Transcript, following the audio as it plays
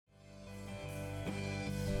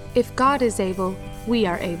If God is able, we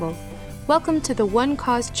are able. Welcome to the One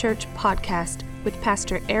Cause Church podcast with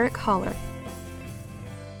Pastor Eric Holler.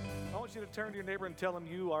 I want you to turn to your neighbor and tell him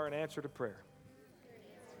you are an answer to prayer.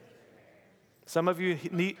 Some of you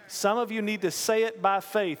need to say it by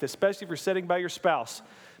faith, especially if you're sitting by your spouse.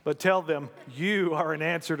 But tell them you are an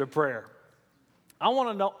answer to prayer. I want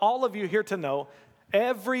to know, all of you here to know,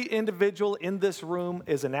 every individual in this room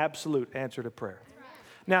is an absolute answer to prayer.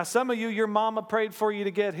 Now, some of you, your mama prayed for you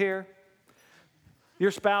to get here.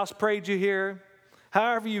 Your spouse prayed you here.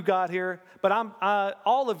 However you got here. But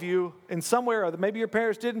all of you, in some way or other, maybe your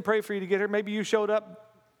parents didn't pray for you to get here. Maybe you showed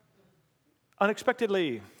up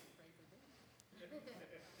unexpectedly.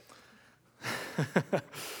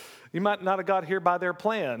 You might not have got here by their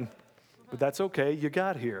plan, but that's okay. You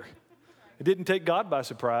got here. It didn't take God by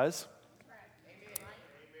surprise.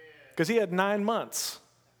 Because he had 9 months,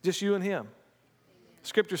 just you and him.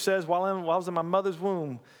 Scripture says, while I was in my mother's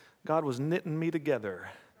womb, God was knitting me together,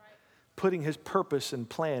 putting his purpose and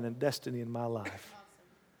plan and destiny in my life.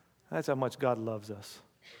 That's how much God loves us.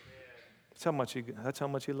 That's how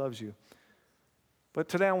much he loves you. But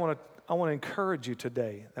today I want to encourage you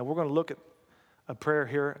today that we're going to look at a prayer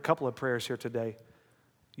here, a couple of prayers here today.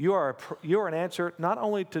 You are an answer not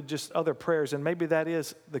only to just other prayers, and maybe that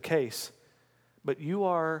is the case, but you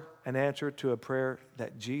are an answer to a prayer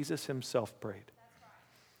that Jesus himself prayed.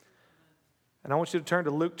 And I want you to turn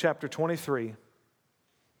to Luke chapter 23,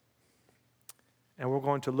 and we're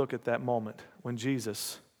going to look at that moment when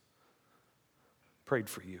Jesus prayed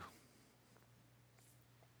for you.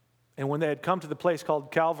 And when they had come to the place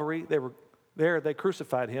called Calvary, they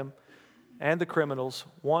crucified him and the criminals,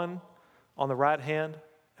 one on the right hand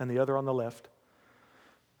and the other on the left.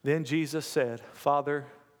 Then Jesus said, "Father,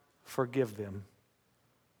 forgive them,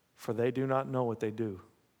 for they do not know what they do."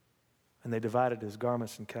 And they divided his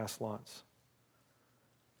garments and cast lots.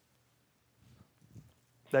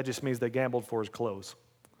 That just means they gambled for his clothes.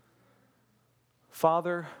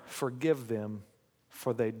 "Father, forgive them,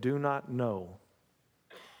 for they do not know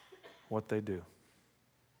what they do."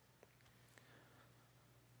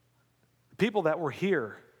 The people that were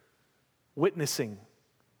here witnessing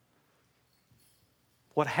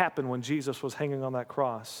what happened when Jesus was hanging on that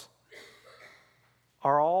cross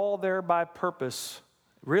are all there by purpose,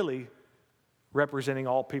 really representing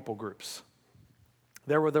all people groups.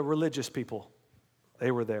 There were the religious people. They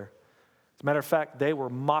were there. As a matter of fact, they were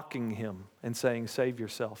mocking him and saying, "Save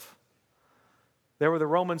yourself." There were the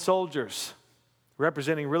Roman soldiers,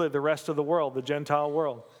 representing really the rest of the world, the Gentile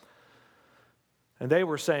world. And they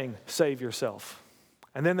were saying, "Save yourself."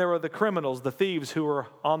 And then there were the criminals, the thieves who were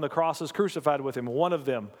on the crosses crucified with him. One of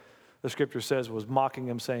them, the scripture says, was mocking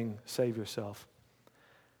him, saying, "Save yourself."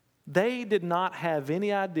 They did not have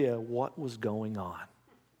any idea what was going on.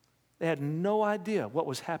 They had no idea what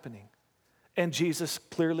was happening. And Jesus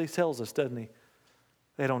clearly tells us, doesn't he?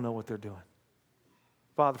 They don't know what they're doing.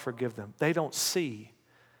 Father, forgive them. They don't see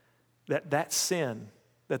that sin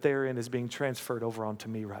that they're in is being transferred over onto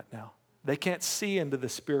me right now. They can't see into the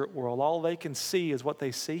spirit world. All they can see is what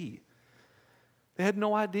they see. They had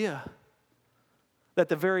no idea that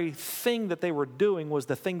the very thing that they were doing was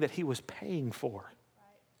the thing that he was paying for.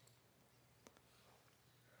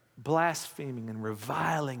 Blaspheming and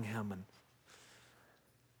reviling him.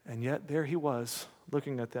 And yet there he was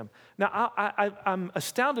looking at them. Now I'm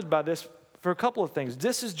astounded by this for a couple of things.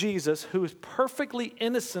 This is Jesus, who is perfectly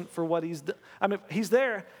innocent for what he's done. I mean, he's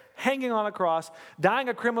there hanging on a cross, dying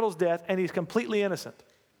a criminal's death, and he's completely innocent.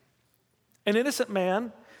 An innocent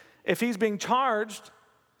man, if he's being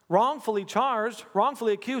wrongfully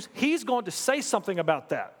accused, he's going to say something about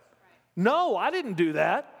that. "No, I didn't do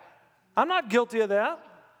that. I'm not guilty of that.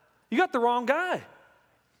 You got the wrong guy.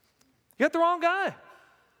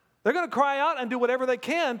 They're going to cry out and do whatever they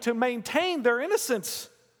can to maintain their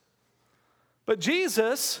innocence. But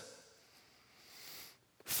Jesus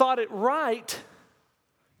thought it right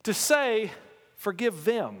to say, "Forgive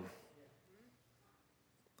them."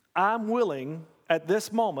 I'm willing at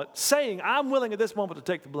this moment to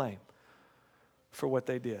take the blame for what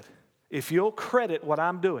they did. If you'll credit what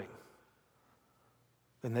I'm doing,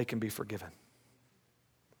 then they can be forgiven.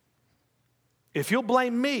 If you'll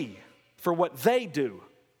blame me for what they do,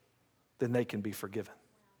 then they can be forgiven.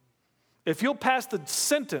 If you'll pass the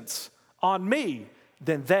sentence on me,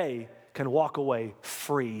 then they can walk away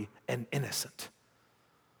free and innocent.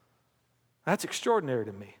 That's extraordinary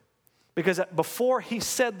to me. Because before he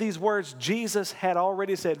said these words, Jesus had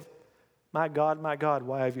already said, my God,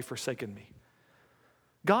 why have you forsaken me?"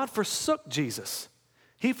 God forsook Jesus.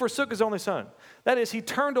 He forsook his only son. That is, he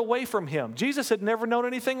turned away from him. Jesus had never known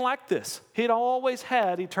anything like this. He had always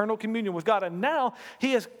had eternal communion with God. And now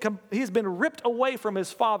he's been ripped away from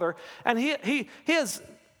his Father. And he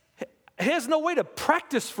has no way to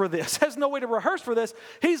practice for this, has no way to rehearse for this.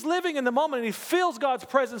 He's living in the moment, and he feels God's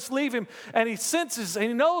presence leave him, and he senses, and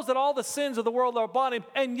he knows that all the sins of the world are upon him.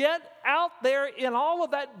 And yet, out there in all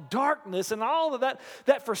of that darkness and all of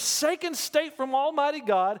that forsaken state from Almighty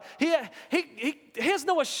God, he has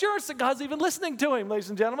no assurance that God's even listening to him, ladies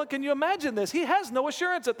and gentlemen. Can you imagine this? He has no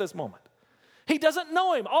assurance at this moment. He doesn't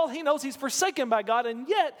know him. All he knows, he's forsaken by God, and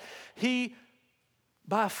yet he,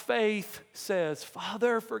 by faith, says,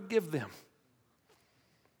 Father, forgive them.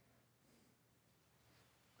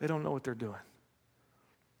 They don't know what they're doing.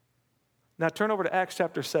 Now turn over to Acts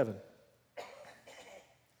chapter 7.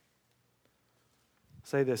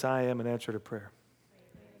 Say this, I am an answer to prayer.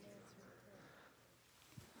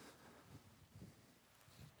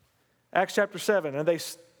 Acts chapter 7, and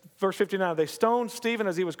verse 59, they stoned Stephen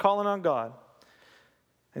as he was calling on God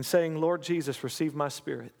and saying, Lord Jesus, receive my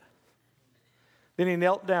spirit. Then he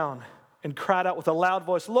knelt down and cried out with a loud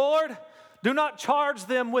voice, Lord, do not charge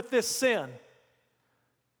them with this sin.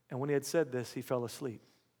 And when he had said this, he fell asleep.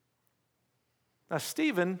 Now,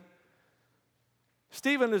 Stephen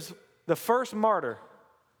is the first martyr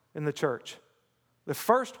in the church, the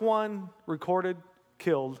first one recorded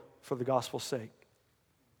killed for the gospel's sake.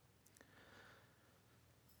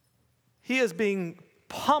 He is being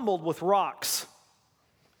pummeled with rocks.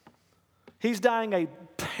 He's dying a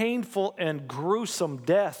painful and gruesome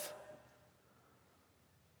death.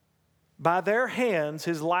 By their hands,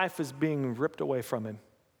 his life is being ripped away from him.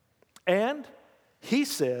 And he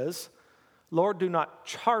says, Lord, do not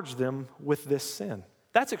charge them with this sin.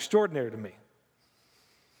 That's extraordinary to me.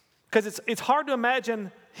 Because it's hard to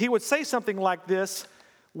imagine he would say something like this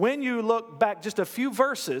when you look back just a few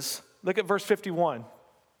verses. Look at verse 51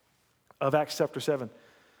 of Acts chapter 7.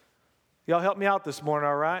 Y'all help me out this morning,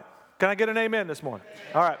 all right? Can I get an amen this morning?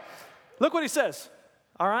 All right. Look what he says,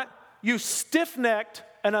 all right? You stiff-necked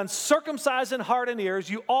and uncircumcised in heart and ears,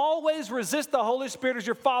 you always resist the Holy Spirit as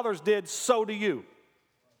your fathers did, so do you.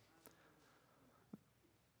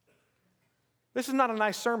 This is not a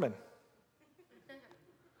nice sermon.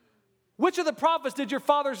 Which of the prophets did your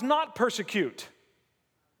fathers not persecute?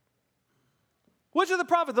 Which of the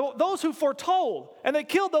prophets? Those who foretold, and they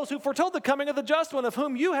killed those who foretold the coming of the just one, of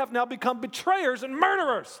whom you have now become betrayers and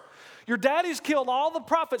murderers. Your daddies killed all the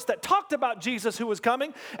prophets that talked about Jesus who was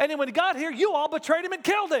coming, and then when he got here, you all betrayed him and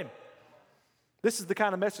killed him. This is the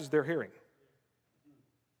kind of message they're hearing.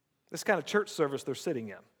 This kind of church service they're sitting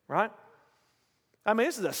in, right? I mean,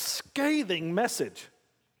 this is a scathing message.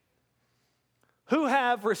 Who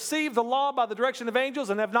have received the law by the direction of angels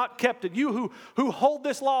and have not kept it. You who hold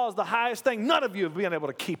this law as the highest thing, none of you have been able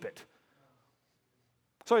to keep it.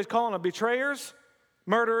 So he's calling them betrayers,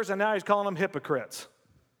 murderers, and now he's calling them hypocrites.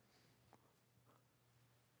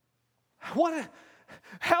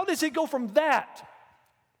 How does he go from that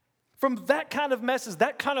kind of message,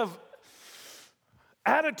 that kind of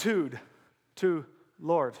attitude to,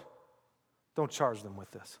 Lord, don't charge them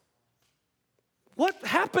with this? What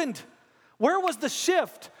happened? Where was the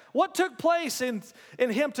shift? What took place in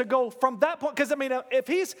him to go from that point? Because, I mean,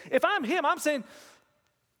 if I'm him, I'm saying,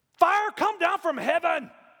 fire come down from heaven.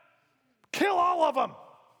 Kill all of them.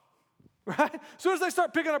 Right? As soon as they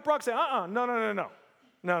start picking up rocks, say, no,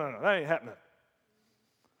 that ain't happening.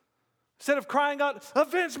 Instead of crying out,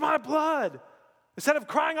 avenge my blood. Instead of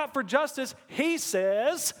crying out for justice, he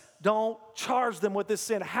says, don't charge them with this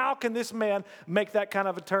sin. How can this man make that kind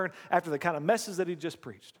of a turn after the kind of message that he just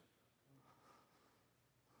preached?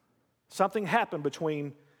 Something happened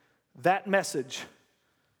between that message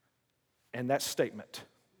and that statement.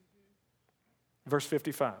 Verse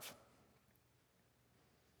 55.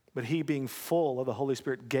 But he, being full of the Holy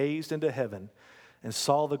Spirit, gazed into heaven and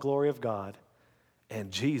saw the glory of God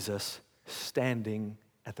and Jesus standing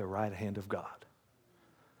at the right hand of God.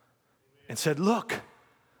 And said, look,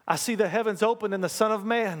 I see the heavens open and the Son of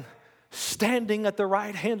Man standing at the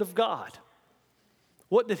right hand of God.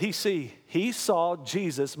 What did he see? He saw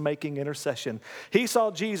Jesus making intercession. He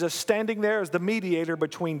saw Jesus standing there as the mediator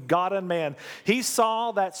between God and man. He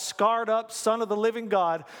saw that scarred up Son of the living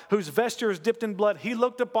God whose vesture is dipped in blood. He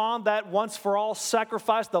looked upon that once for all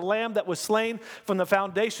sacrifice, the lamb that was slain from the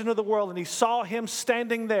foundation of the world. And he saw him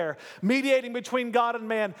standing there, mediating between God and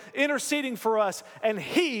man, interceding for us. And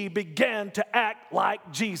he began to act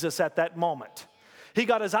like Jesus at that moment. He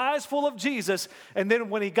got his eyes full of Jesus, and then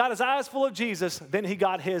when he got his eyes full of Jesus, then he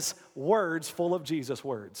got his words full of Jesus'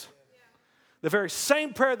 words. The very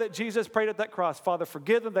same prayer that Jesus prayed at that cross, Father,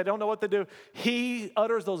 forgive them, they don't know what they do. He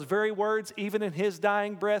utters those very words even in his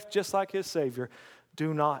dying breath, just like his Savior.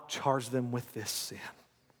 Do not charge them with this sin.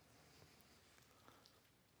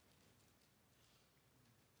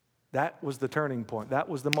 That was the turning point. That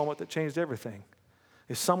was the moment that changed everything.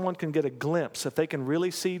 If someone can get a glimpse, if they can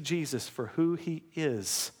really see Jesus for who he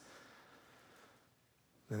is,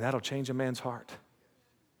 then that'll change a man's heart.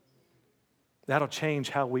 That'll change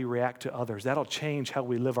how we react to others. That'll change how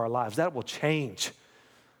we live our lives. That will change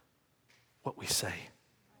what we say.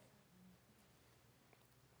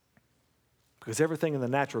 Because everything in the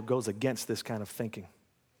natural goes against this kind of thinking.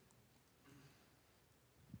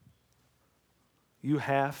 You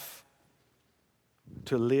have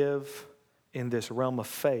to live in this realm of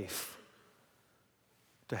faith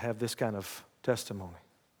to have this kind of testimony.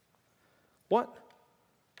 What?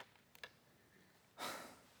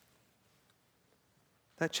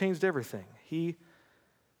 That changed everything. He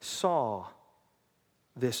saw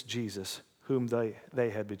this Jesus whom they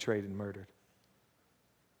had betrayed and murdered.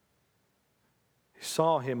 He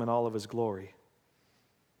saw him in all of his glory.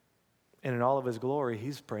 And in all of his glory,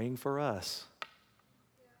 he's praying for us.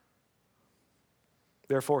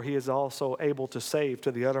 Therefore, he is also able to save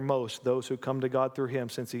to the uttermost those who come to God through him,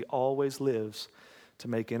 since he always lives to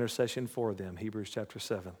make intercession for them. Hebrews chapter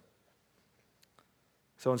 7.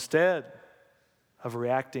 So instead of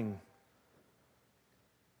reacting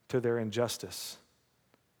to their injustice,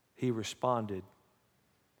 he responded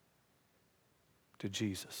to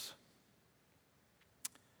Jesus.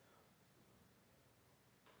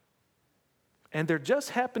 And there just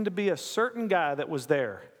happened to be a certain guy that was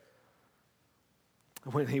there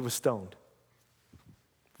when he was stoned.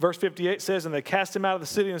 Verse 58 says, and they cast him out of the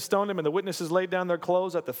city and stoned him, and the witnesses laid down their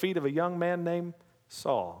clothes at the feet of a young man named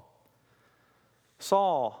Saul.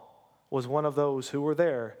 Saul was one of those who were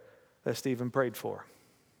there that Stephen prayed for.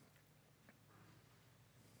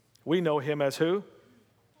 We know him as who?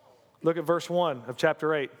 Look at verse 1 of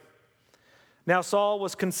chapter 8. Now Saul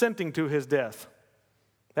was consenting to his death.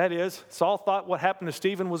 That is, Saul thought what happened to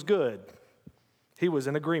Stephen was good. He was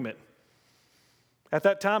in agreement. At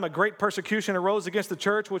that time, a great persecution arose against the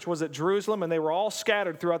church, which was at Jerusalem, and they were all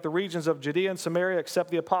scattered throughout the regions of Judea and Samaria,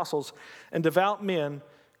 except the apostles. And devout men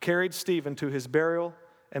carried Stephen to his burial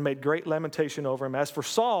and made great lamentation over him. As for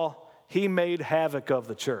Saul, he made havoc of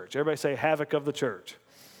the church. Everybody say havoc of the church.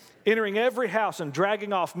 Entering every house and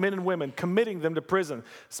dragging off men and women, committing them to prison.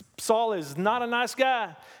 Saul is not a nice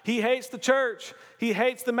guy. He hates the church. He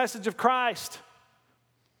hates the message of Christ.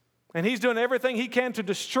 And he's doing everything he can to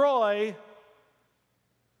destroy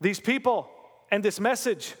these people and this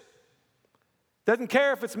message. Doesn't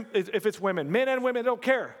care if it's women. Men and women don't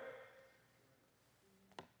care.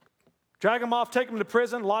 Drag them off, take them to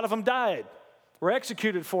prison. A lot of them died, were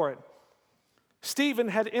executed for it. Stephen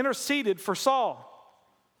had interceded for Saul.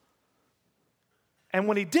 And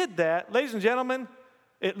when he did that, ladies and gentlemen,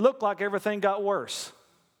 it looked like everything got worse.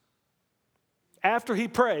 After he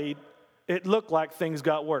prayed, it looked like things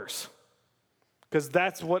got worse. Because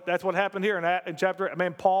that's what happened here in chapter.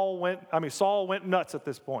 Saul went nuts at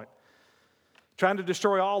this point, trying to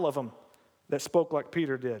destroy all of them that spoke like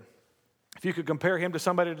Peter did. If you could compare him to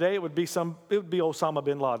somebody today, it would be Osama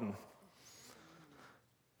bin Laden.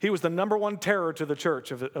 He was the number one terror to the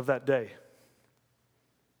church of that day.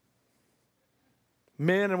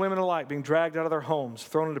 Men and women alike being dragged out of their homes,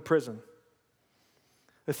 thrown into prison.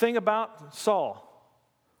 The thing about Saul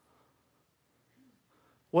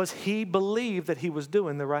was he believed that he was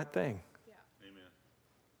doing the right thing. Yeah. Amen.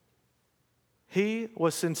 He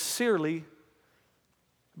was sincerely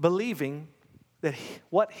believing that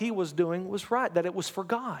what he was doing was right, that it was for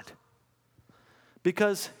God.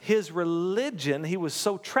 Because his religion, he was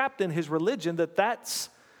so trapped in his religion that that's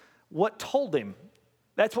what told him.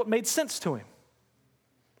 That's what made sense to him.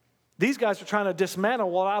 These guys are trying to dismantle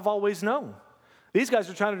what I've always known. These guys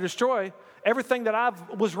are trying to destroy everything that I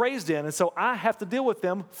was raised in. And so I have to deal with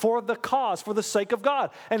them for the cause, for the sake of God.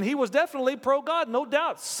 And he was definitely pro-God, no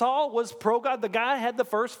doubt. Saul was pro-God. The guy had the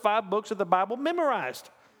first 5 books of the Bible memorized.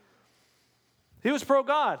 He was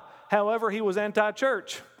pro-God. However, he was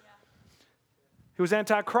anti-church. He was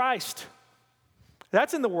anti-Christ.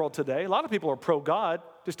 That's in the world today. A lot of people are pro-God.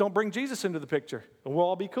 Just don't bring Jesus into the picture, and we'll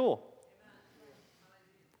all be cool.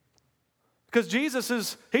 Because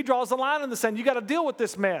Jesus he draws the line in the sand. You got to deal with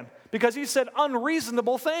this man because he said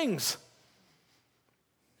unreasonable things.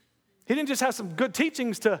 He didn't just have some good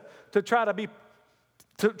teachings to try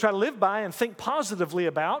to live by and think positively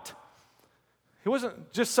about. He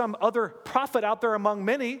wasn't just some other prophet out there among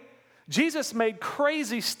many. Jesus made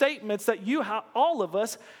crazy statements that all of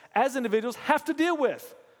us as individuals have to deal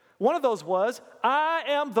with. One of those was, I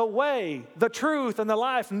am the way, the truth, and the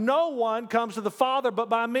life. No one comes to the Father but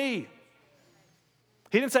by me.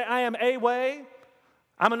 He didn't say, I am a way.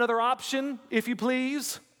 I'm another option, if you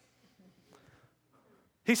please.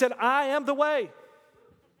 He said, I am the way.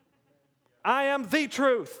 I am the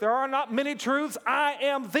truth. There are not many truths. I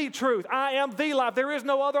am the truth. I am the life. There is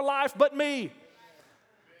no other life but me.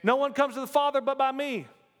 No one comes to the Father but by me.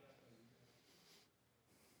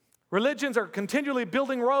 Religions are continually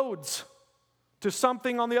building roads to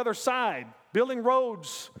something on the other side, building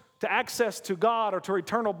roads to access to God or to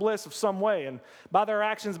eternal bliss of some way, and by their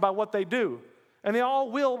actions, by what they do. And they all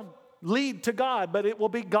will lead to God, but it will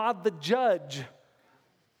be God the judge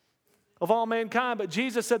of all mankind. But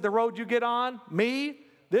Jesus said, the road you get on, me,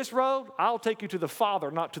 this road, I'll take you to the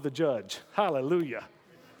Father, not to the judge. Hallelujah.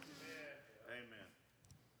 Amen.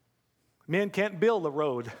 Men can't build a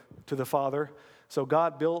road to the Father. So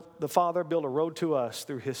the Father built a road to us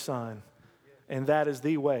through His Son. And that is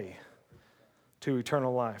the way to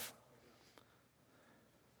eternal life.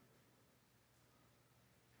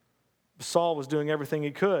 Saul was doing everything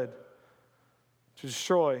he could to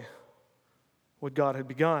destroy what God had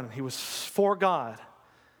begun. He was for God,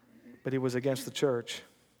 but he was against the church.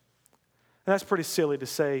 And that's pretty silly to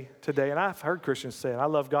say today. And I've heard Christians say it. I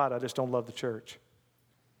love God, I just don't love the church.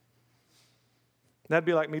 That'd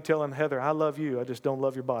be like me telling Heather, I love you, I just don't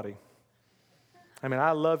love your body. I mean,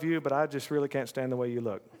 I love you, but I just really can't stand the way you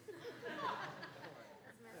look.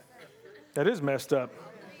 That is messed up.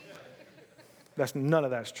 None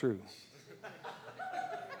of that's true.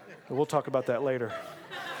 But we'll talk about that later.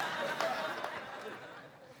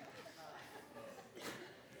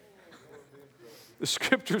 The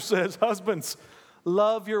scripture says, husbands,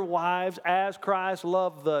 love your wives as Christ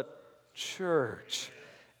loved the church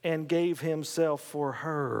and gave himself for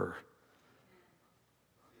her.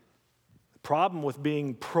 The problem with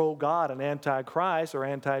being pro-God and anti-Christ or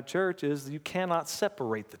anti-church is you cannot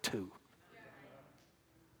separate the two.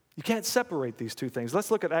 You can't separate these two things. Let's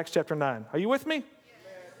look at Acts chapter 9. Are you with me?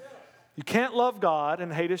 You can't love God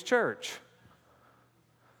and hate His church.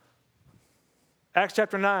 Acts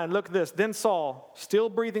chapter 9, look at this. Then Saul, still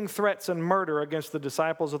breathing threats and murder against the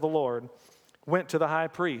disciples of the Lord, went to the high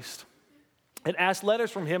priest and asked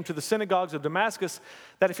letters from him to the synagogues of Damascus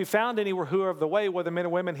that if he found any who were of the way, whether men or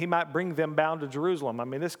women, he might bring them bound to Jerusalem. I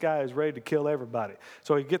mean, this guy is ready to kill everybody.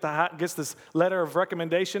 So he gets this letter of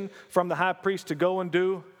recommendation from the high priest to go and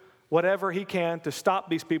do whatever he can to stop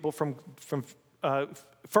these people from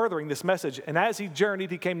furthering this message. And as he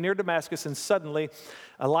journeyed, he came near Damascus, and suddenly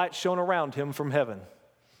a light shone around him from heaven.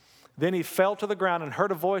 Then he fell to the ground and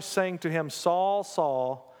heard a voice saying to him, Saul,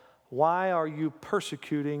 Saul, why are you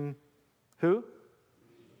persecuting who?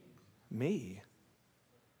 Me.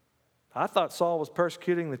 I thought Saul was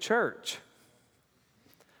persecuting the church.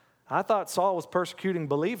 I thought Saul was persecuting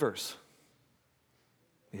believers.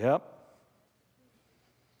 Yep.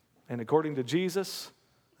 And according to Jesus,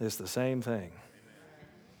 it's the same thing. Amen.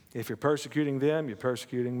 If you're persecuting them, you're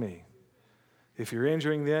persecuting me. If you're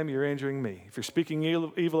injuring them, you're injuring me. If you're speaking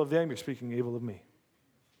evil of them, you're speaking evil of me.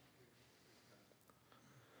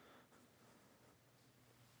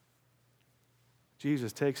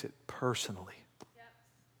 Jesus takes it personally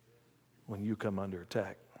when you come under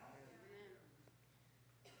attack.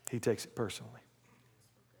 He takes it personally.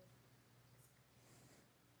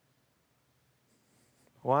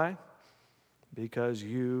 Why? Because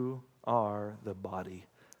you are the body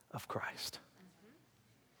of Christ.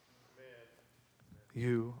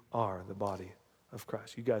 You are the body of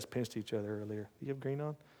Christ. You guys pinched each other earlier. You have green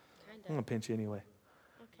on? Kinda. I'm going to pinch you anyway.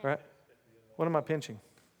 Okay. Right? What am I pinching?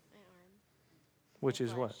 My arm. Which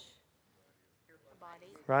is what? Your body.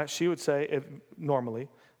 Right? She would say, normally,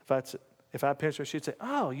 if I pinched her, she'd say,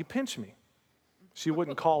 oh, you pinched me. She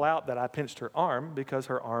wouldn't call out that I pinched her arm because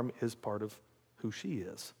her arm is part of who she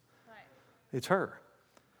is. Right. It's her.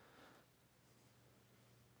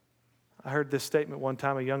 I heard this statement one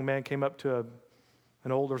time. A young man came up to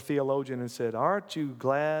an older theologian and said, aren't you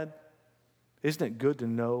glad? Isn't it good to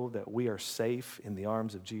know that we are safe in the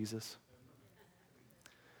arms of Jesus?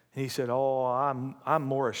 And he said, oh, I'm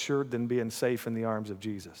more assured than being safe in the arms of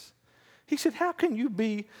Jesus. He said, how can you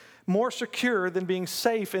be more secure than being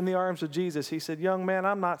safe in the arms of Jesus? He said, young man,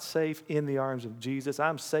 I'm not safe in the arms of Jesus.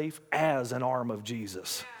 I'm safe as an arm of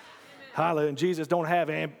Jesus. Yeah. Hallelujah. And Jesus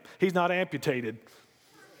he's not amputated.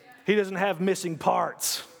 He doesn't have missing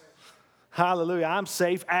parts. Hallelujah. I'm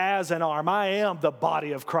safe as an arm. I am the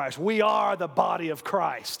body of Christ. We are the body of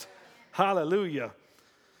Christ. Hallelujah.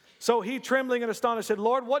 So he, trembling and astonished, said,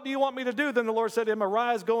 Lord, what do you want me to do? Then the Lord said to him,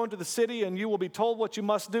 arise, go into the city, and you will be told what you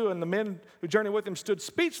must do. And the men who journeyed with him stood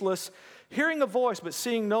speechless, hearing a voice, but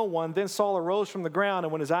seeing no one. Then Saul arose from the ground,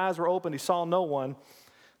 and when his eyes were opened, he saw no one.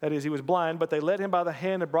 That is, he was blind. But they led him by the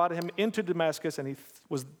hand and brought him into Damascus, and he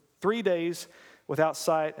was 3 days without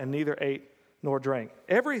sight, and neither ate nor drank.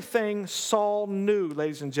 Everything Saul knew,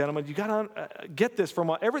 ladies and gentlemen, you got to get this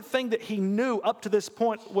from everything that he knew up to this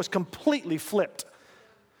point was completely flipped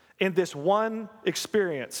in this one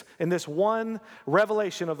experience, in this one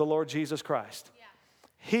revelation of the Lord Jesus Christ.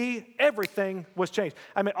 Everything was changed.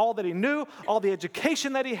 I mean, all that he knew, all the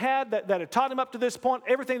education that he had that had taught him up to this point,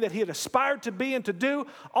 everything that he had aspired to be and to do,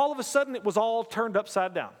 all of a sudden it was all turned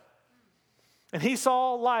upside down. And he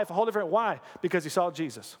saw life a whole different. Why? Because he saw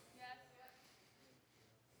Jesus.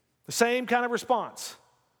 The same kind of response.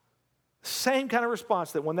 Same kind of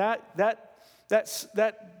response that when that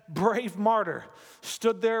brave martyr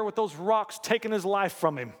stood there with those rocks taking his life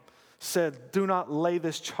from him, said, do not lay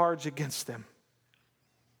this charge against them.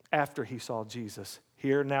 After he saw Jesus.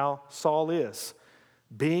 Here now Saul is,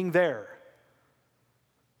 being there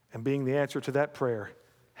and being the answer to that prayer,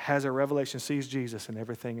 has a revelation, sees Jesus, and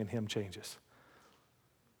everything in him changes.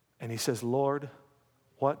 And he says, Lord,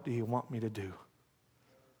 what do you want me to do?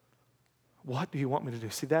 What do you want me to do?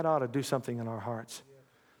 See, that ought to do something in our hearts.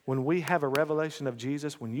 When we have a revelation of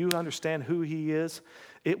Jesus, when you understand who he is,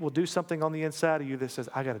 it will do something on the inside of you that says,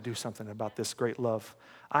 I got to do something about this great love.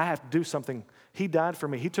 I have to do something. He died for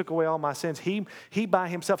me. He took away all my sins. He by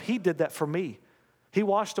himself, he did that for me. He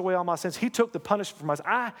washed away all my sins. He took the punishment for my sins.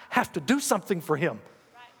 I have to do something for him.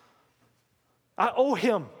 I owe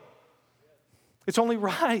him. It's only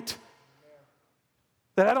right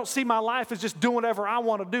that I don't see my life as just doing whatever I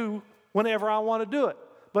want to do whenever I want to do it.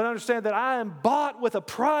 But understand that I am bought with a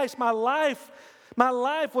price. My life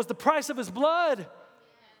was the price of his blood.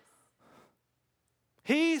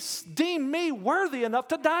 He deemed me worthy enough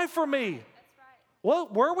to die for me. That's right. Well,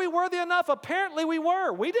 were we worthy enough? Apparently we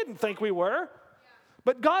were. We didn't think we were.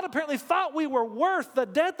 But God apparently thought we were worth the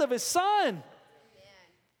death of his son. Amen.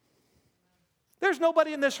 There's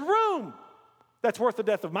nobody in this room that's worth the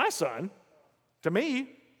death of my son. To me,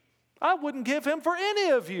 I wouldn't give him for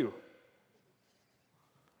any of you.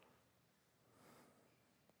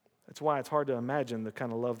 That's why it's hard to imagine the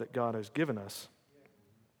kind of love that God has given us.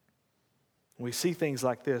 When we see things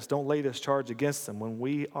like this, don't lay this charge against them when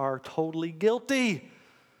we are totally guilty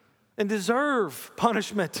and deserve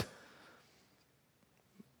punishment.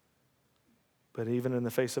 But even in the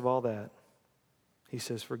face of all that, he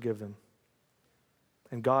says, forgive them.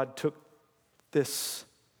 And God took this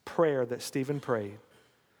prayer that Stephen prayed,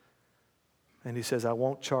 and he says, I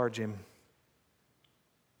won't charge him.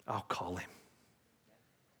 I'll call him.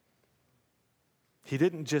 He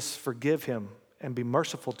didn't just forgive him and be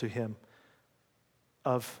merciful to him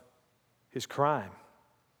of his crime.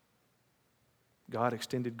 God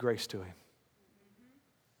extended grace to him.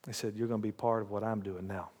 He said, you're going to be part of what I'm doing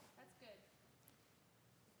now. That's good.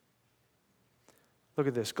 Look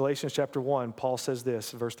at this. Galatians chapter 1, Paul says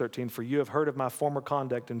this, verse 13, for you have heard of my former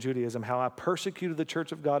conduct in Judaism, how I persecuted the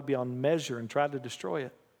church of God beyond measure and tried to destroy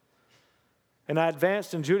it. And I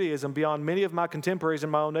advanced in Judaism beyond many of my contemporaries in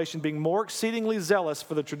my own nation, being more exceedingly zealous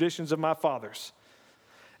for the traditions of my fathers.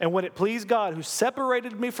 And when it pleased God, who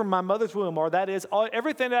separated me from my mother's womb, or that is,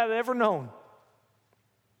 everything that I'd ever known,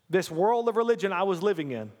 this world of religion I was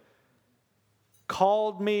living in,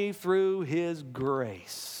 called me through his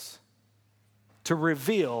grace to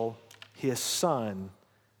reveal his son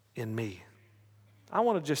in me. I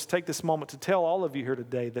want to just take this moment to tell all of you here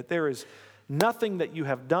today that there is nothing that you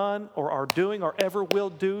have done or are doing or ever will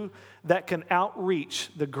do that can outreach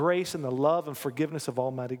the grace and the love and forgiveness of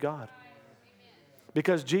Almighty God.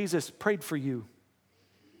 Because Jesus prayed for you.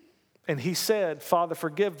 And he said, Father,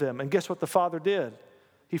 forgive them. And guess what the Father did?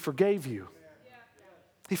 He forgave you.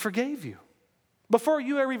 He forgave you. Before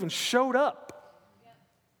you ever even showed up,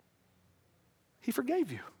 he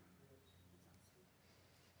forgave you.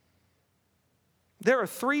 There are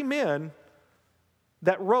 3 men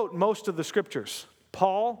that wrote most of the scriptures.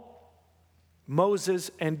 Paul, Moses,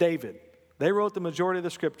 and David. They wrote the majority of the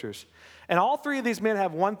scriptures. And all 3 of these men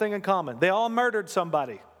have one thing in common. They all murdered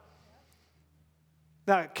somebody.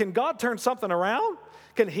 Now, can God turn something around?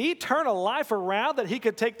 Can he turn a life around that he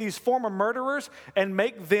could take these former murderers and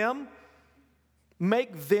make them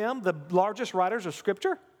the largest writers of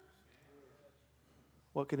scripture?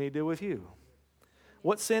 What can he do with you?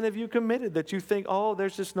 What sin have you committed that you think, oh,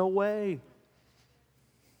 there's just no way?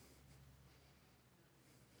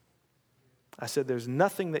 I said, there's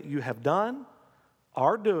nothing that you have done,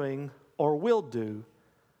 are doing, or will do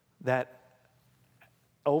that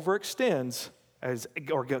overextends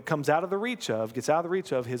or comes out of the reach of, gets out of the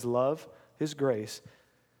reach of his love, his grace,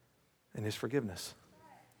 and his forgiveness.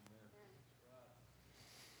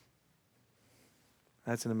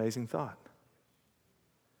 That's an amazing thought.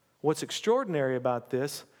 What's extraordinary about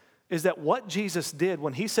this is that what Jesus did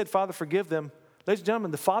when he said, Father, forgive them, ladies and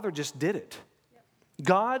gentlemen, the Father just did it.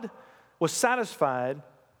 God was satisfied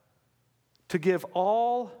to give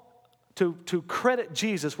to credit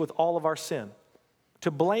Jesus with all of our sin,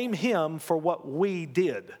 to blame him for what we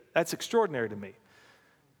did. That's extraordinary to me.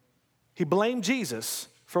 He blamed Jesus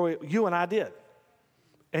for what you and I did.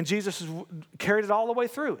 And Jesus carried it all the way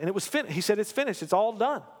through. And it was finished. He said, it's finished. It's all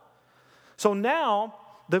done. So now,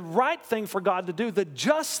 the right thing for God to do, the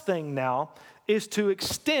just thing now, is to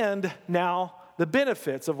extend now the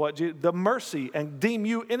benefits of the mercy and deem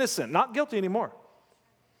you innocent, not guilty anymore,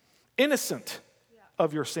 innocent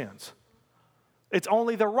of your sins. It's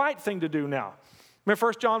only the right thing to do now. Remember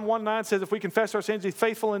 1 John 1:9 says, if we confess our sins, he's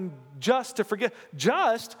faithful and just to forgive.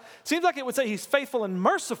 Just seems like it would say he's faithful and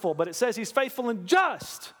merciful, but it says he's faithful and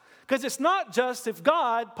just. Because it's not just if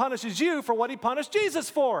God punishes you for what he punished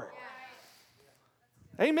Jesus for.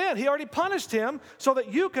 Amen. He already punished him so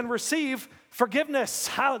that you can receive forgiveness.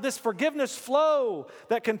 How this forgiveness flow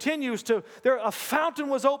that continues to, a fountain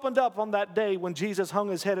was opened up on that day when Jesus hung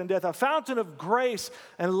his head in death. A fountain of grace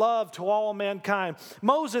and love to all mankind.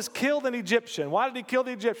 Moses killed an Egyptian. Why did he kill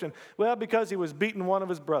the Egyptian? Well, because he was beating one of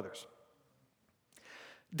his brothers.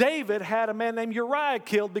 David had a man named Uriah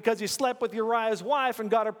killed because he slept with Uriah's wife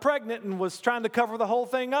and got her pregnant and was trying to cover the whole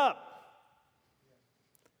thing up.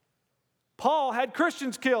 Paul had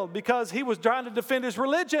Christians killed because he was trying to defend his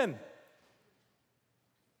religion.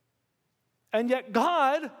 And yet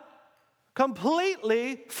God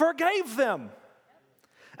completely forgave them.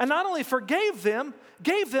 And not only forgave them,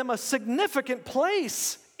 gave them a significant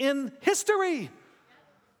place in history.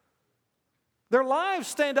 Their lives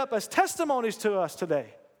stand up as testimonies to us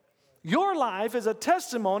today. Your life is a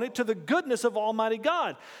testimony to the goodness of Almighty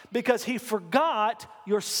God because he forgot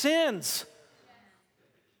your sins.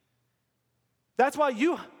 That's why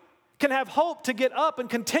you can have hope to get up and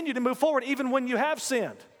continue to move forward even when you have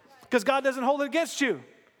sinned. Because God doesn't hold it against you.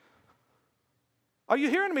 Are you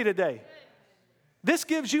hearing me today? This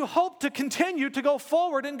gives you hope to continue to go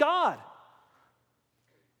forward in God.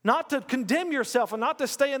 Not to condemn yourself and not to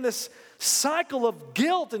stay in this cycle of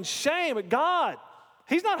guilt and shame at God.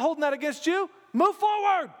 He's not holding that against you. Move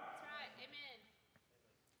forward.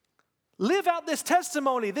 Live out this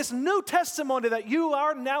testimony, this new testimony that you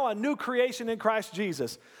are now a new creation in Christ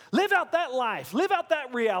Jesus. Live out that life. Live out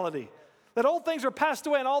that reality. That old things are passed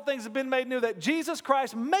away and all things have been made new. That Jesus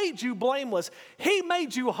Christ made you blameless. He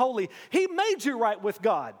made you holy. He made you right with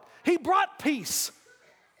God. He brought peace.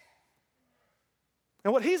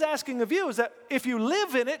 And what he's asking of you is that if you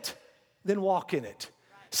live in it, then walk in it.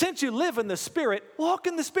 Since you live in the Spirit, walk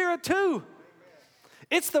in the Spirit too.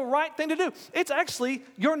 It's the right thing to do. It's actually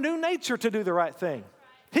your new nature to do the right thing.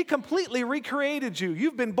 He completely recreated you.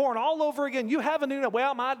 You've been born all over again. You have a new,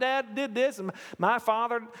 well, my dad did this, and my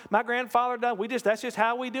grandfather done. That's just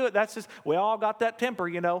how we do it. That's just, we all got that temper,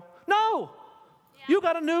 you know. No, you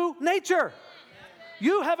got a new nature.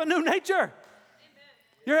 You have a new nature.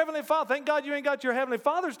 Your Heavenly Father, thank God you ain't got your Heavenly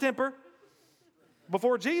Father's temper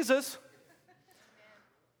before Jesus.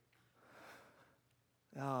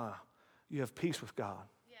 You have peace with God.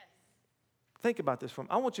 Yes. Think about this.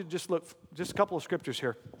 I want you to just look, just a couple of scriptures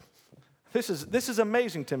here. This is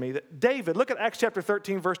amazing to me. That David, look at Acts chapter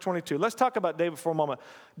 13, verse 22. Let's talk about David for a moment.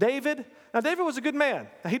 David was a good man.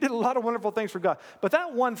 He did a lot of wonderful things for God. But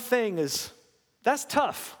that one thing that's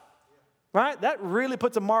tough, right? That really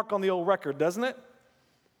puts a mark on the old record, doesn't it?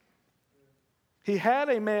 He had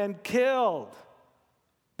a man killed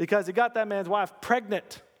because he got that man's wife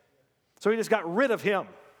pregnant. So he just got rid of him.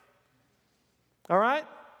 All right?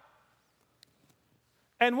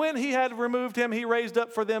 And when he had removed him, he raised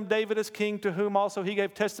up for them David as king, to whom also he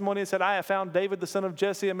gave testimony and said, I have found David, the son of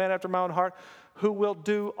Jesse, a man after my own heart, who will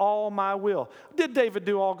do all my will. Did David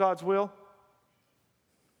do all God's will?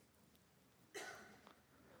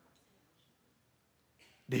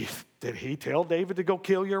 Did he tell David to go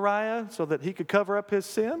kill Uriah so that he could cover up his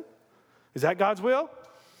sin? Is that God's will?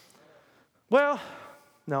 Well,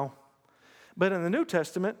 no. But in the New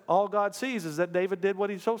Testament, all God sees is that David did what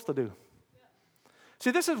he's supposed to do.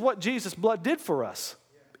 See, this is what Jesus' blood did for us.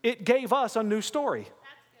 It gave us a new story.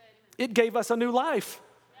 It gave us a new life.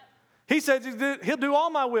 He said he'll do all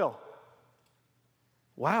my will.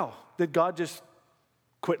 Wow. Did God just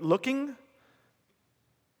quit looking?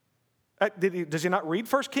 Does he not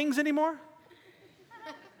read 1 Kings anymore?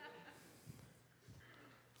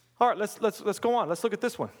 All right, let's go on. Let's look at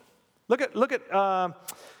this one. Look at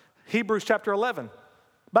Hebrews chapter 11.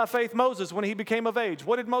 By faith, Moses, when he became of age,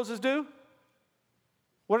 what did Moses do?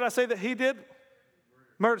 What did I say that he did?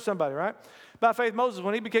 Murdered somebody, right? By faith, Moses,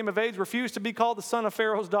 when he became of age, refused to be called the son of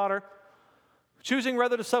Pharaoh's daughter, choosing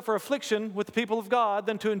rather to suffer affliction with the people of God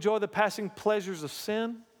than to enjoy the passing pleasures of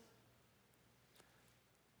sin.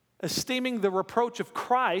 Esteeming the reproach of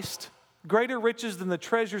Christ greater riches than the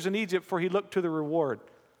treasures in Egypt, for he looked to the reward.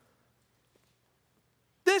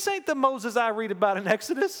 This ain't the Moses I read about in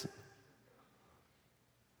Exodus.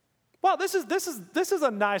 Wow, this is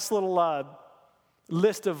a nice little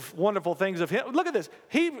list of wonderful things of him. Look at this.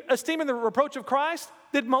 He esteeming the reproach of Christ.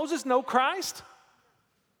 Did Moses know Christ?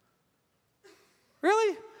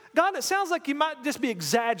 Really? God, it sounds like you might just be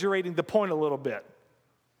exaggerating the point a little bit.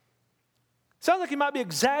 Sounds like you might be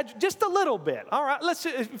exaggerating just a little bit. All right,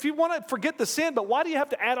 if you want to forget the sin, but why do you have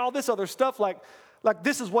to add all this other stuff like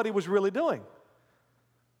this is what he was really doing?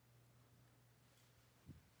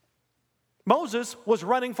 Moses was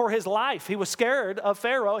running for his life. He was scared of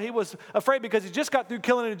Pharaoh. He was afraid because he just got through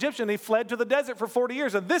killing an Egyptian. He fled to the desert for 40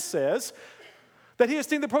 years. And this says that he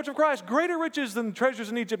esteemed the approach of Christ greater riches than treasures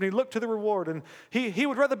in Egypt. And he looked to the reward. And he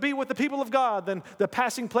would rather be with the people of God than the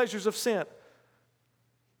passing pleasures of sin.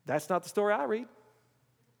 That's not the story I read.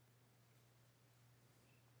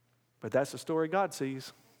 But that's the story God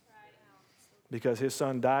sees. Because his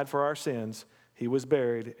son died for our sins. He was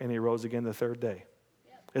buried and he rose again the third day.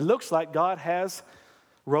 It looks like God has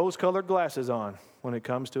rose-colored glasses on when it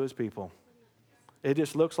comes to his people. It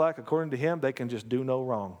just looks like, according to him, they can just do no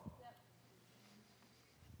wrong.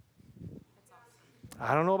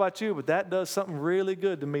 I don't know about you, but that does something really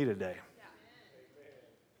good to me today.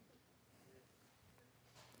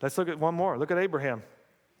 Let's look at one more. Look at Abraham.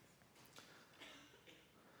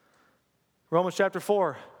 Romans chapter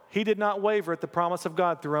 4. He did not waver at the promise of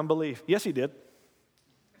God through unbelief. Yes, he did.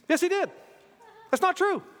 Yes, he did. That's not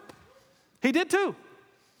true. He did too.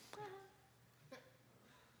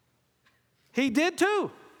 He did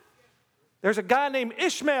too. There's a guy named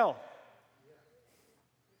Ishmael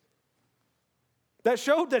that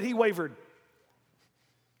showed that he wavered.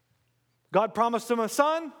 God promised him a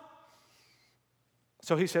son.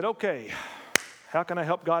 So he said, okay, how can I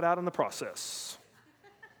help God out in the process?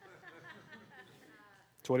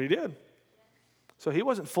 That's what he did. So he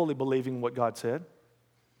wasn't fully believing what God said.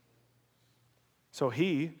 So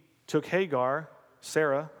he took Hagar,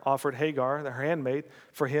 Sarah offered Hagar, her handmaid,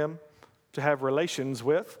 for him to have relations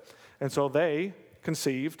with. And so they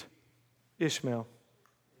conceived Ishmael.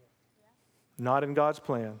 Not in God's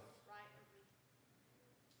plan.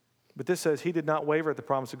 But this says he did not waver at the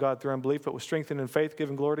promise of God through unbelief, but was strengthened in faith,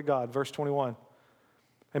 giving glory to God. Verse 21.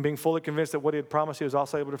 And being fully convinced that what he had promised, he was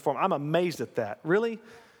also able to perform. I'm amazed at that. Really?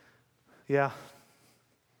 Yeah.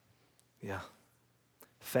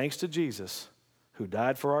 Thanks to Jesus, who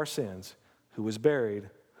died for our sins, who was buried,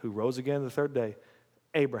 who rose again the third day,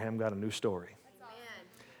 Abraham got a new story.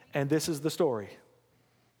 And this is the story.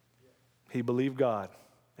 He believed God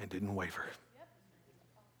and didn't waver.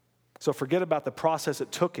 So forget about the process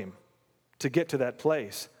it took him to get to that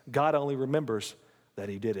place. God only remembers that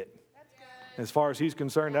he did it. As far as he's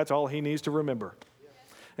concerned, that's all he needs to remember.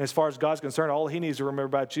 And as far as God's concerned, all he needs to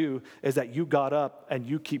remember about you is that you got up and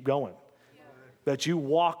you keep going. That you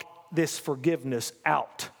walk this forgiveness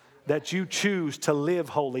out. That you choose to live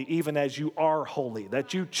holy even as you are holy.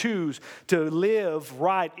 That you choose to live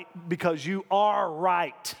right because you are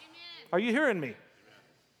right. Amen. Are you hearing me?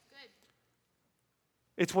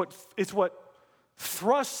 Good. It's what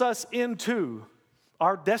thrusts us into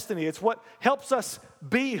our destiny. It's what helps us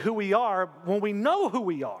be who we are when we know who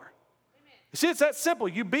we are. Amen. You see, it's that simple.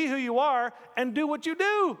 You be who you are and do what you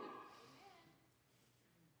do.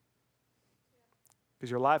 Because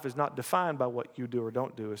your life is not defined by what you do or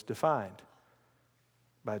don't do. It's defined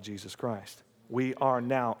by Jesus Christ. We are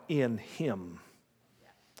now in him.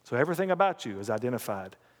 So everything about you is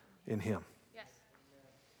identified in him. Yes.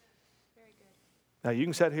 Very good. Now you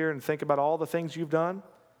can sit here and think about all the things you've done,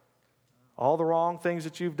 all the wrong things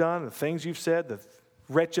that you've done, the things you've said, the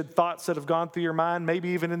wretched thoughts that have gone through your mind, maybe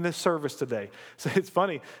even in this service today. So it's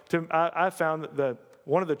funny. I found that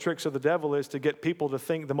one of the tricks of the devil is to get people to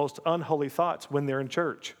think the most unholy thoughts when they're in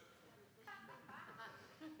church.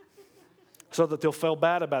 So that they'll feel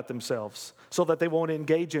bad about themselves. So that they won't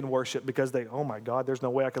engage in worship because oh my God, there's no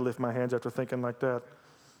way I could lift my hands after thinking like that.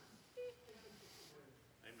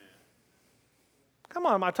 Amen. Come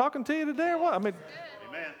on, am I talking to you today or what? I mean,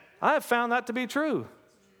 Amen. I have found that to be true.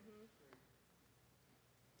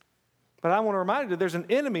 But I want to remind you that there's an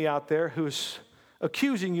enemy out there who's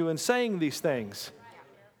accusing you and saying these things.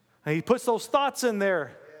 And he puts those thoughts in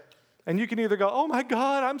there And you can either go, oh my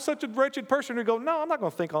God, I'm such a wretched person, or go, no, I'm not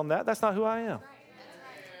going to think on that. That's not who I am.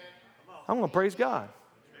 I'm going to praise God.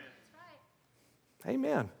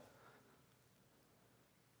 Amen.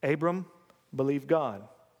 Abram believed God.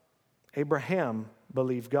 Abraham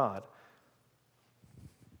believed God.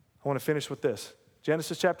 I want to finish with this.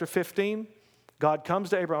 Genesis chapter 15, God comes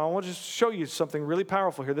to Abraham. I want to just show you something really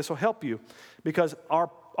powerful here. This will help you because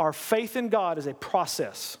our faith in God is a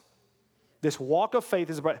process. This walk of faith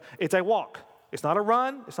it's a walk. It's not a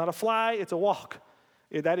run. It's not a fly. It's a walk.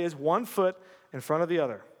 That is one foot in front of the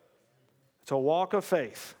other. It's a walk of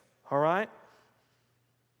faith. All right?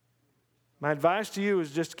 My advice to you is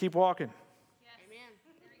just keep walking. Yes. Amen.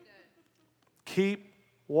 Very good. Keep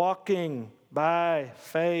walking by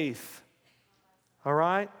faith. All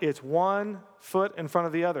right? It's one foot in front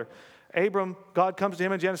of the other. Abram, God comes to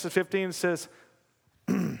him in Genesis 15 and says,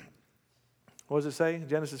 what does it say?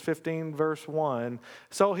 Genesis 15, verse 1.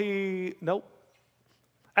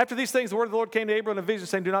 After these things, the word of the Lord came to Abram in a vision,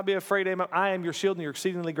 saying, do not be afraid, Abram. I am your shield and your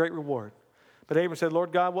exceedingly great reward. But Abram said,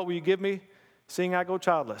 Lord God, what will you give me, seeing I go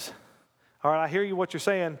childless? All right, I hear you what you're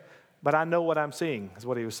saying, but I know what I'm seeing, is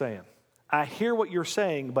what he was saying. I hear what you're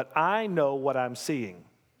saying, but I know what I'm seeing.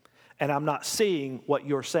 And I'm not seeing what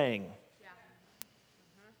you're saying. Yeah.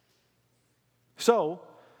 So,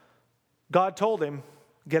 God told him,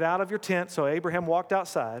 get out of your tent. So Abraham walked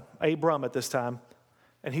outside, Abram at this time,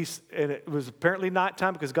 and it was apparently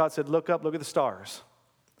nighttime because God said, look up, look at the stars.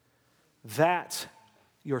 That's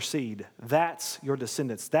your seed. That's your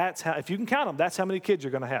descendants. That's how, if you can count them, that's how many kids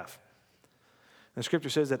you're going to have. And the scripture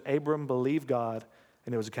says that Abram believed God,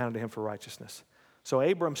 and it was accounted to him for righteousness. So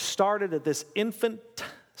Abram started at this infant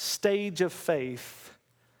stage of faith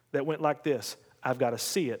that went like this. I've got to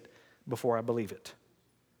see it before I believe it.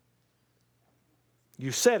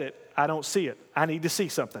 You said it, I don't see it. I need to see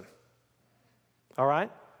something. All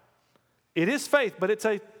right? It is faith, but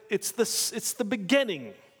it's the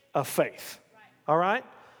beginning of faith. All right?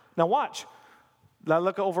 Now watch. Now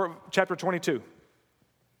look over chapter 22.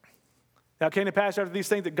 Now it came to pass after these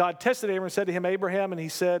things that God tested Abraham and said to him, Abraham, and he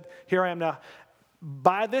said, here I am now.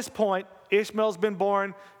 By this point, Ishmael's been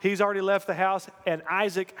born. He's already left the house, and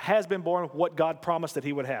Isaac has been born, what God promised that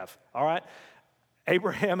he would have. All right?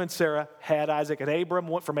 Abraham and Sarah had Isaac, and Abram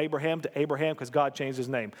went from Abraham to Abraham because God changed his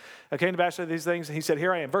name. It came to pass after these things, and he said,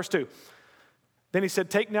 here I am. Verse 2. Then he said,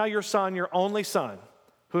 take now your son, your only son,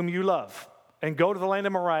 whom you love, and go to the land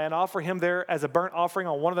of Moriah and offer him there as a burnt offering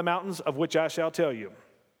on one of the mountains of which I shall tell you.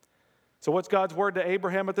 So what's God's word to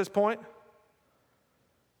Abraham at this point?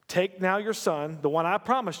 Take now your son, the one I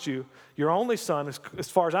promised you, your only son, as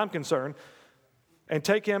far as I'm concerned, and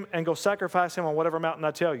take him and go sacrifice him on whatever mountain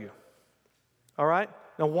I tell you. All right?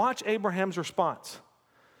 Now watch Abraham's response.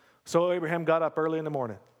 So Abraham got up early in the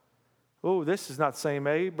morning. Oh, this is not the same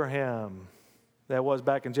Abraham that was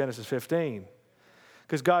back in Genesis 15.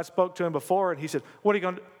 Because God spoke to him before, and he said, what are you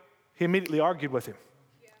going to do? He immediately argued with him.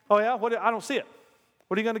 Yeah. Oh, yeah? I don't see it.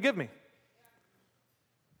 What are you going to give me?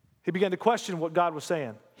 He began to question what God was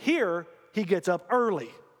saying. Here, he gets up early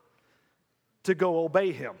to go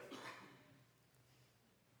obey him.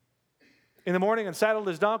 In the morning, and saddled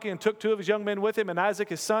his donkey and took two of his young men with him and Isaac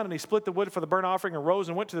his son, and he split the wood for the burnt offering and rose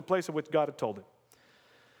and went to the place of which God had told him.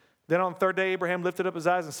 Then on the third day, Abraham lifted up his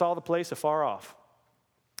eyes and saw the place afar off.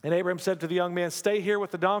 And Abraham said to the young man, stay here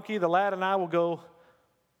with the donkey, the lad and I will go.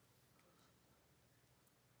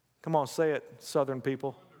 Come on, say it, southern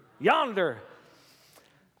people. Yonder.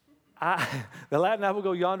 The lad and I will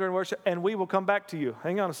go yonder and worship, and we will come back to you.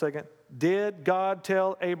 Hang on a second. Did God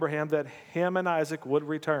tell Abraham that him and Isaac would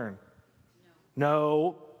return?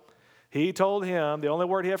 No. He told him, the only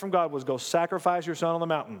word he had from God was, go sacrifice your son on the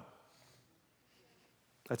mountain.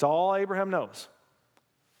 That's all Abraham knows.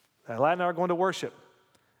 The lad and I are going to worship.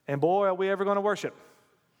 And boy, are we ever going to worship.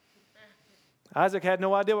 Isaac had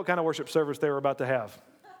no idea what kind of worship service they were about to have.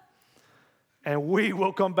 And we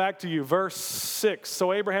will come back to you. Verse 6.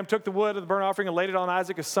 So Abraham took the wood of the burnt offering and laid it on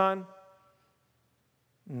Isaac his son.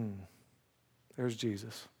 There's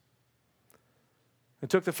Jesus. And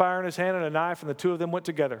took the fire in his hand and a knife, and the two of them went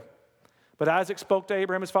together. But Isaac spoke to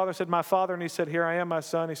Abraham, his father, said, my father. And he said, here I am, my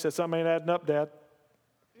son. He said, something ain't adding up, Dad.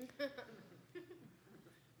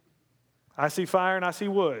 I see fire and I see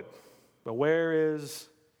wood. But where is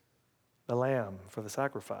the lamb for the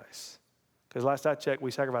sacrifice? Because last I checked,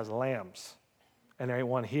 we sacrifice lambs. And there ain't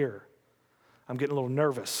one here. I'm getting a little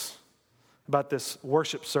nervous about this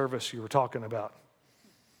worship service you were talking about.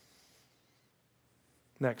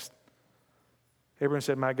 Next. Abraham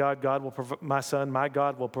said, my God, my son, my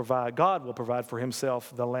God will provide for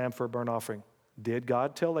himself the lamb for a burnt offering. Did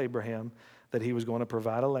God tell Abraham that he was going to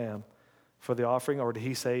provide a lamb for the offering, or did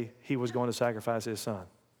he say he was going to sacrifice his son?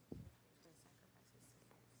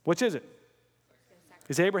 Which is it?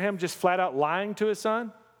 Is Abraham just flat out lying to his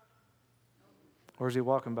son? Or is he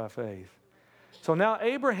walking by faith? So now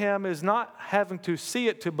Abraham is not having to see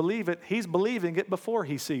it to believe it. He's believing it before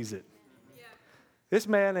he sees it. Yeah. This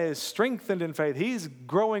man is strengthened in faith. He's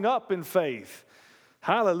growing up in faith.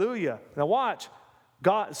 Hallelujah. Now watch.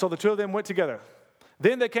 So the two of them went together.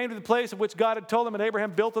 Then they came to the place of which God had told them, and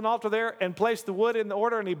Abraham built an altar there and placed the wood in the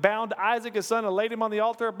order, and he bound Isaac his son and laid him on the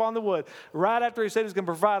altar upon the wood. Right after he said he's going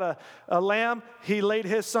to provide a lamb, he laid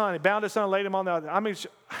his son. He bound his son and laid him on the altar. I mean,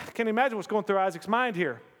 can you imagine what's going through Isaac's mind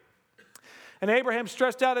here? And Abraham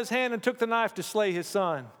stretched out his hand and took the knife to slay his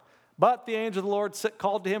son. But the angel of the Lord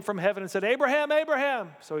called to him from heaven and said, Abraham, Abraham.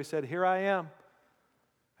 So he said, here I am.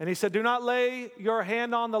 And he said, do not lay your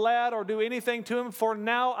hand on the lad or do anything to him, for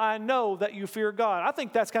now I know that you fear God. I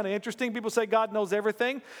think that's kind of interesting. People say God knows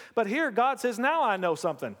everything. But here God says, now I know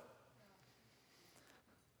something.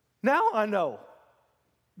 Now I know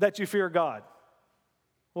that you fear God.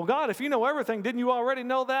 Well, God, if you know everything, didn't you already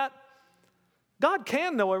know that? God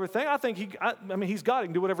can know everything. I think he's God. He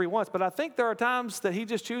can do whatever he wants. But I think there are times that he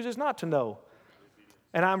just chooses not to know.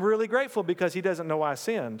 And I'm really grateful because he doesn't know I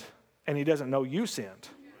sinned. And he doesn't know you sinned.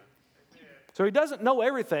 So he doesn't know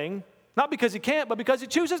everything, not because he can't, but because he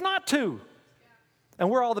chooses not to. And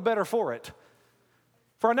we're all the better for it.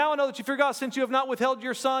 For now I know that you fear God, since you have not withheld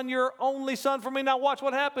your son, your only son, from me. Now watch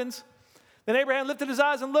what happens. Then Abraham lifted his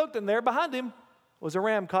eyes and looked, and there behind him was a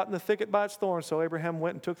ram caught in the thicket by its thorns. So Abraham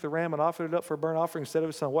went and took the ram and offered it up for a burnt offering instead of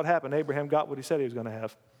his son. What happened? Abraham got what he said he was going to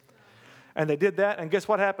have. And they did that, and guess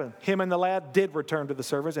what happened? Him and the lad did return to the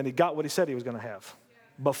servants, and he got what he said he was going to have.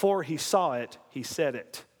 Before he saw it, he said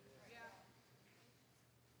it.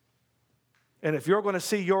 And if you're going to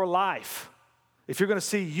see your life, if you're going to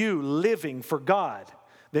see you living for God,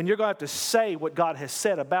 then you're going to have to say what God has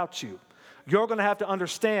said about you. You're going to have to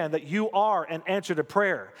understand that you are an answer to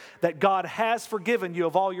prayer, that God has forgiven you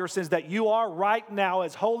of all your sins, that you are right now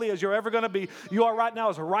as holy as you're ever going to be. You are right now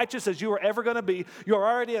as righteous as you are ever going to be. You're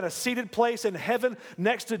already in a seated place in heaven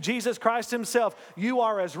next to Jesus Christ himself. You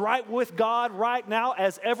are as right with God right now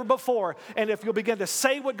as ever before. And if you'll begin to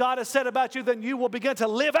say what God has said about you, then you will begin to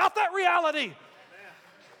live out that reality.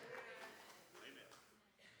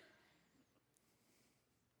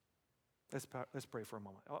 Let's pray for a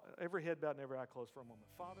moment. Every head bowed and every eye closed for a moment.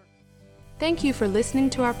 Father. Thank you for listening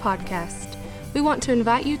to our podcast. We want to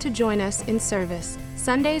invite you to join us in service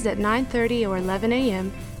Sundays at 9:30 or 11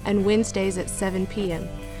 a.m. and Wednesdays at 7 p.m.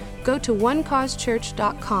 Go to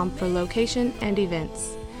onecausechurch.com for location and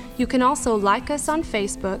events. You can also like us on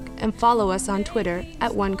Facebook and follow us on Twitter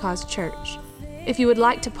at One Cause Church. If you would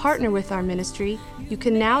like to partner with our ministry, you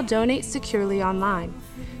can now donate securely online.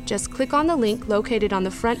 Just click on the link located on the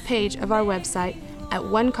front page of our website at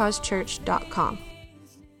onecausechurch.com.